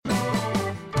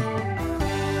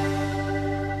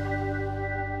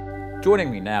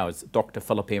Joining me now is Dr.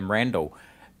 Philip M. Randall.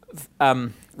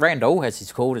 Randall, as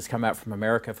he's called, has come out from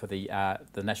America for the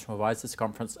National Advisors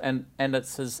Conference, and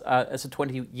it's a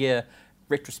 20-year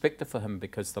retrospective for him,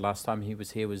 because the last time he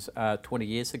was here was 20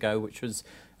 years ago, which was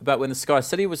about when the Sky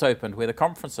City was opened, where the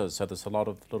conference is. So there's a lot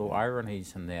of little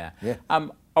ironies in there. Yeah.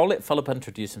 I'll let Philip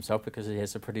introduce himself because he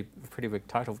has a pretty big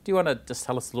title. Do you want to just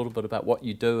tell us a little bit about what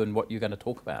you do and what you're going to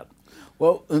talk about?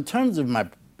 Well, in terms of my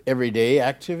everyday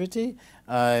activity,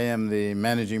 I am the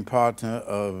managing partner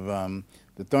of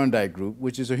the Thorndike Group,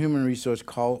 which is a human resource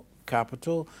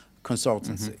capital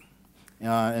consultancy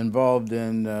involved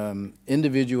in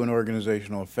individual and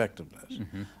organizational effectiveness.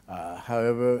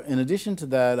 However, in addition to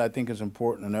that, I think it's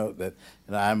important to note that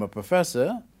I'm a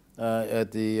professor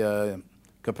at the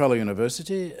Capella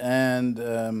University,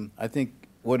 and I think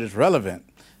what is relevant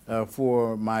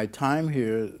for my time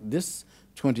here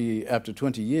after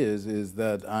 20 years is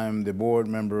that I'm the board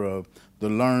member of the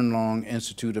Learn Long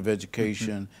Institute of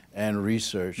Education and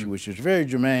Research, which is very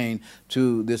germane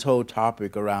to this whole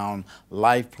topic around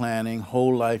life planning,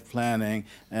 whole life planning,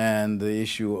 and the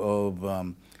issue of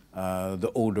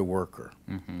the older worker.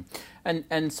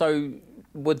 And so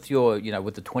with your,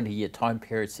 with the 20-year time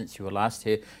period since you were last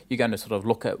here, you're going to sort of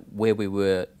look at where we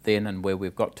were then and where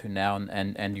we've got to now,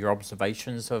 and your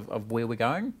observations of where we're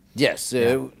going? Yes,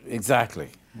 exactly.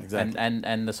 Exactly.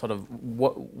 And the sort of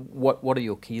what are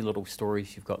your key little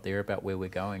stories you've got there about where we're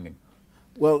going?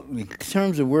 Well, in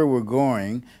terms of where we're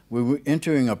going, we're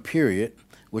entering a period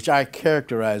which I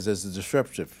characterize as the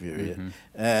disruptive period,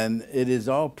 and it is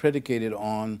all predicated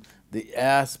on the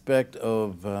aspect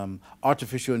of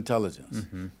artificial intelligence,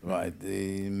 right?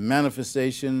 The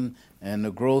manifestation and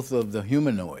the growth of the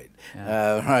humanoid,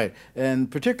 right?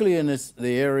 And particularly in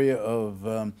the area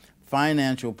of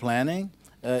financial planning.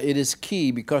 It is key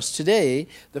because today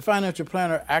the financial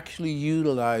planner actually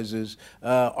utilizes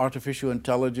artificial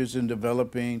intelligence in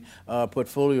developing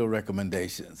portfolio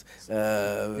recommendations.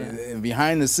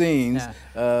 Behind the scenes,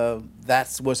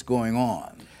 that's what's going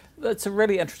on. That's a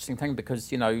really interesting thing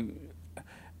because,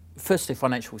 firstly,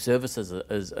 financial services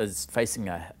is facing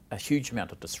a huge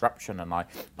amount of disruption, and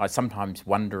I sometimes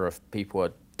wonder if people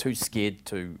are too scared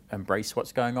to embrace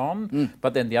what's going on.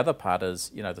 But then the other part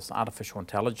is, this artificial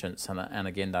intelligence, and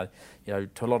again, to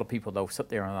a lot of people, they'll sit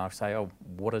there and they'll say, oh,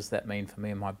 what does that mean for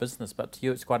me and my business? But to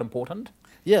you, it's quite important?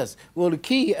 Yes. Well, the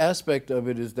key aspect of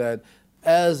it is that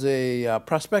as a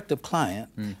prospective client,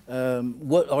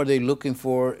 what are they looking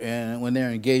for when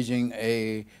they're engaging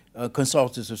a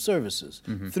consultative services?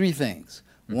 Three things.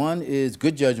 One is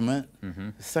good judgment.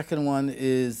 The second one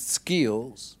is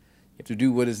skills to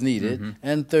do what is needed,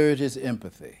 and third is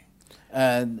empathy.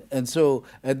 And so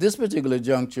at this particular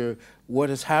juncture,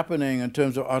 what is happening in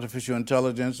terms of artificial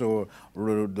intelligence or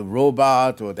the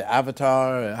robot or the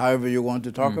avatar, however you want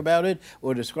to talk about it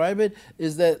or describe it,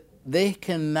 is that they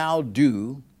can now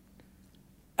do,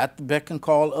 at the beck and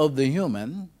call of the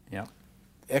human,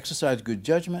 exercise good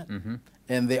judgment,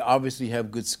 and they obviously have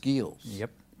good skills.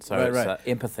 So it's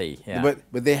empathy.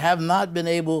 But they have not been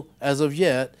able, as of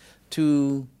yet,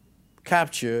 to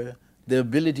capture the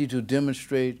ability to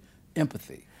demonstrate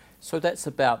empathy. So that's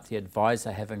about the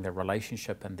advisor having the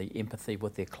relationship and the empathy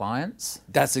with their clients?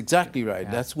 That's exactly right.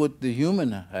 That's what the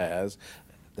human has.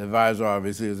 The advisor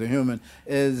obviously is a human,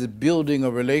 is building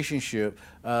a relationship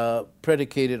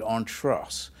predicated on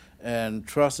trust. And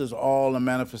trust is all a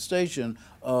manifestation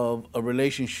of a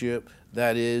relationship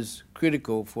that is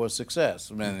critical for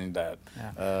success, meaning that.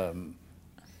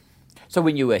 So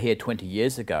when you were here 20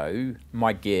 years ago,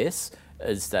 my guess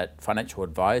is that financial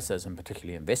advisors, and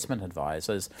particularly investment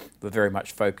advisors, were very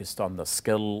much focused on the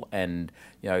skill and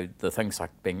the things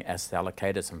like being asset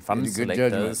allocators and fund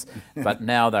selectors. But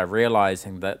now they're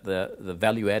realizing that the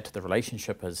value add to the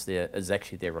relationship is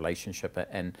actually their relationship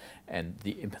and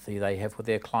the empathy they have with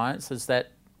their clients. Is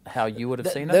that how you would have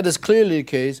seen it? That is clearly the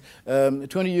case. 20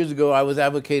 years ago, I was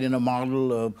advocating a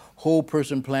model of whole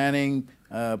person planning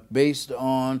based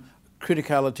on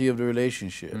criticality of the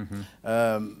relationship.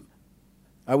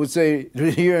 I would say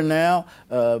here and now,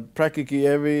 practically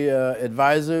every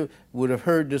advisor would have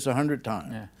heard this 100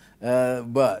 times.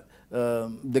 But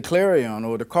the clarion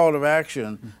or the call of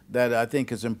action that I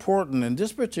think is important in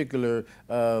this particular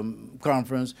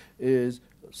conference is,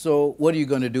 so what are you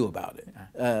going to do about it?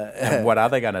 And what are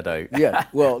they going to do?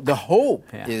 Well, the hope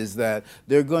is that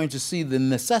they're going to see the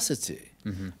necessity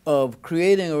of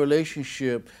creating a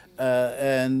relationship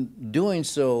and doing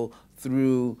so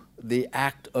through the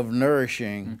act of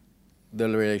nourishing the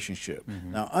relationship.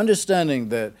 Now, understanding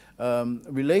that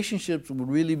relationships will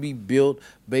really be built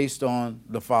based on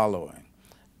the following: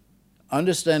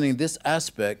 understanding this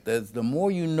aspect, that the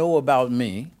more you know about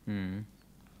me,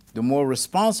 the more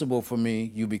responsible for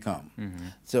me you become.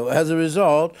 So as a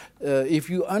result, if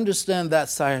you understand that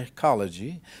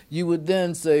psychology, you would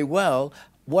then say, well,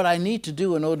 what I need to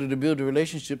do in order to build a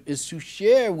relationship is to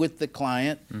share with the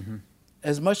client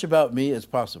as much about me as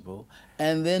possible,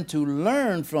 and then to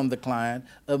learn from the client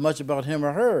as much about him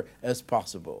or her as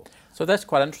possible. So that's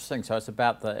quite interesting. So it's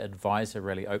about the advisor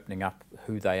really opening up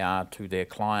who they are to their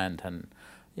client, and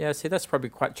yeah, see, that's probably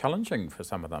quite challenging for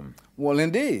some of them. Well,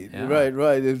 indeed, Yeah.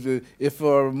 right. If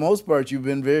for the most part you've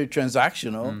been very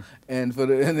transactional and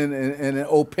and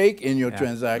opaque in your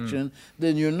transaction,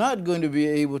 then you're not going to be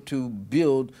able to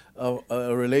build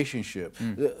a relationship.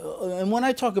 And when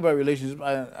I talk about relationships,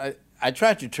 I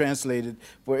try to translate it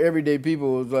for everyday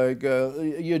people. It's like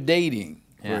you're dating,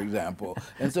 for example.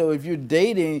 And so if you're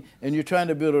dating and you're trying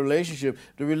to build a relationship,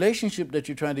 the relationship that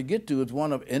you're trying to get to is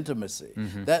one of intimacy.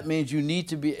 That means you need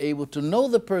to be able to know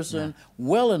the person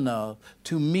well enough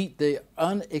to meet their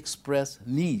unexpressed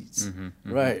needs.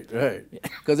 Right.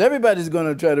 Because everybody's going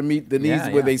to try to meet the needs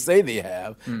where they say they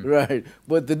have, right?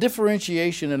 But the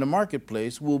differentiation in the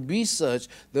marketplace will be such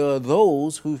there are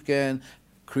those who can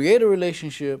create a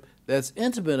relationship that's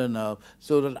intimate enough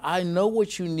so that I know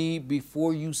what you need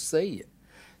before you say it.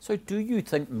 So do you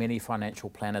think many financial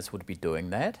planners would be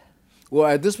doing that? Well,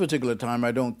 at this particular time,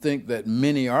 I don't think that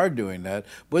many are doing that,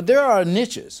 but there are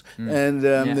niches, and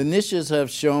the niches have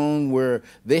shown where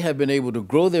they have been able to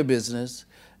grow their business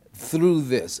through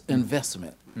this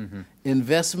investment.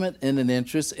 Investment in an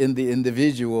interest in the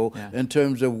individual in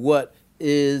terms of what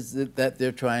is it that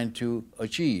they're trying to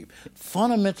achieve.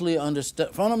 Fundamental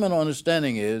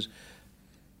understanding is,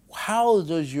 how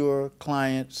does your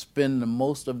client spend the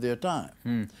most of their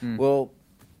time? Well,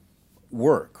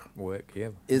 work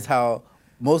is how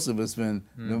most of us spend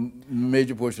the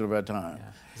major portion of our time.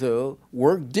 So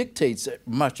work dictates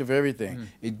much of everything.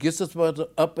 It gets us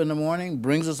up in the morning,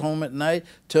 brings us home at night,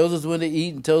 tells us when to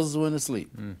eat, and tells us when to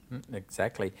sleep.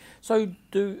 Exactly. So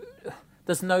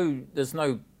there's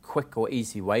no quick or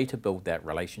easy way to build that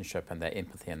relationship and that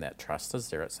empathy and that trust, is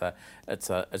there? It's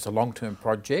a long-term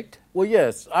project. Well,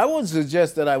 yes, I would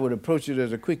suggest that I would approach it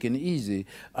as a quick and easy.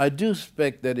 I do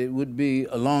expect that it would be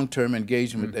a long-term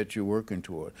engagement that you're working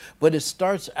toward. But it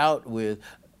starts out with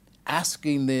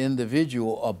asking the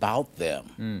individual about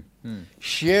them,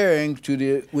 sharing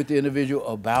with the individual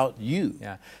about you.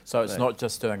 Yeah. So it's not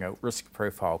just doing a risk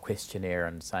profile questionnaire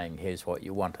and saying, here's what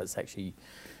you want. It's actually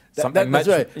That's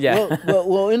right. Yeah.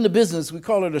 Well, in the business, we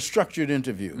call it a structured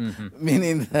interview,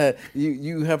 meaning that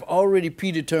you have already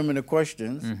predetermined the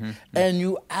questions, and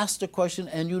you ask the question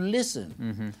and you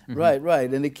listen. Right.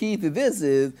 And the key to this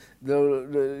is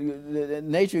the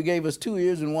nature gave us 2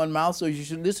 ears and 1 mouth, so you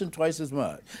should listen twice as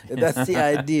much. And that's the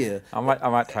idea. I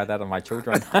might try that on my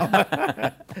children.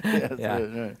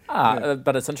 Yes, right.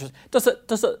 But it's interesting.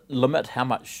 Does it limit how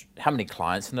many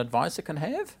clients an advisor can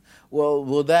have?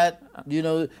 Well, that,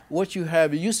 what you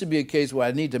have, it used to be a case where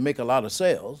I need to make a lot of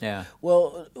sales. Yeah.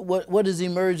 Well, what is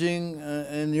emerging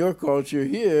in your culture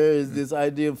here is this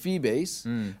idea of fee-based,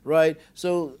 right?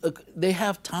 So they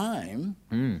have time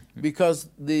because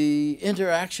the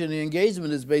interaction, the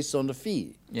engagement is based on the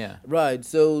fee. Yeah. Right.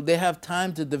 So they have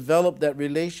time to develop that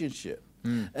relationship.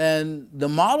 And the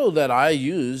model that I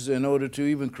use in order to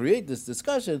even create this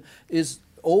discussion is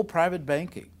old private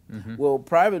banking. Well,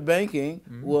 private banking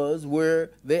was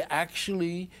where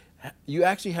you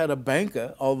actually had a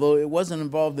banker, although it wasn't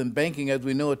involved in banking as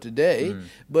we know it today,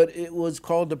 but it was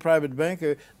called the private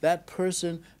banker. That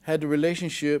person had a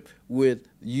relationship with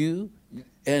you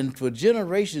and for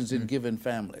generations in given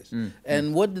families.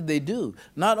 And what did they do?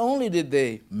 Not only did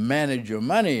they manage your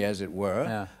money, as it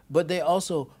were, but they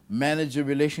also manage the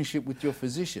relationship with your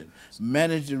physician,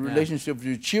 manage the relationship with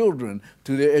your children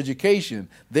to their education.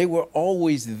 They were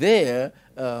always there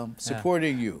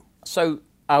supporting you. So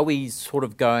are we sort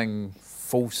of going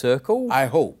full circle? I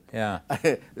hope. Yeah.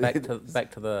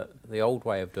 Back to the old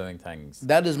way of doing things.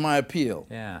 That is my appeal.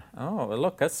 Yeah. Oh, well,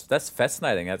 look, that's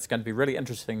fascinating. It's going to be really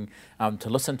interesting to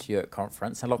listen to you at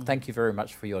conference. And look, thank you very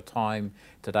much for your time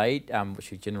today,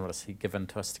 which you've generously given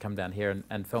to us to come down here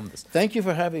and film this. Thank you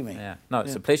for having me. Yeah. No,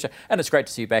 it's a pleasure. And it's great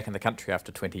to see you back in the country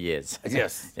after 20 years.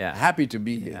 Yes. Yeah. Happy to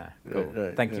be here. Yeah. Cool.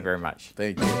 Right, Thank you very much.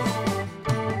 Thank you.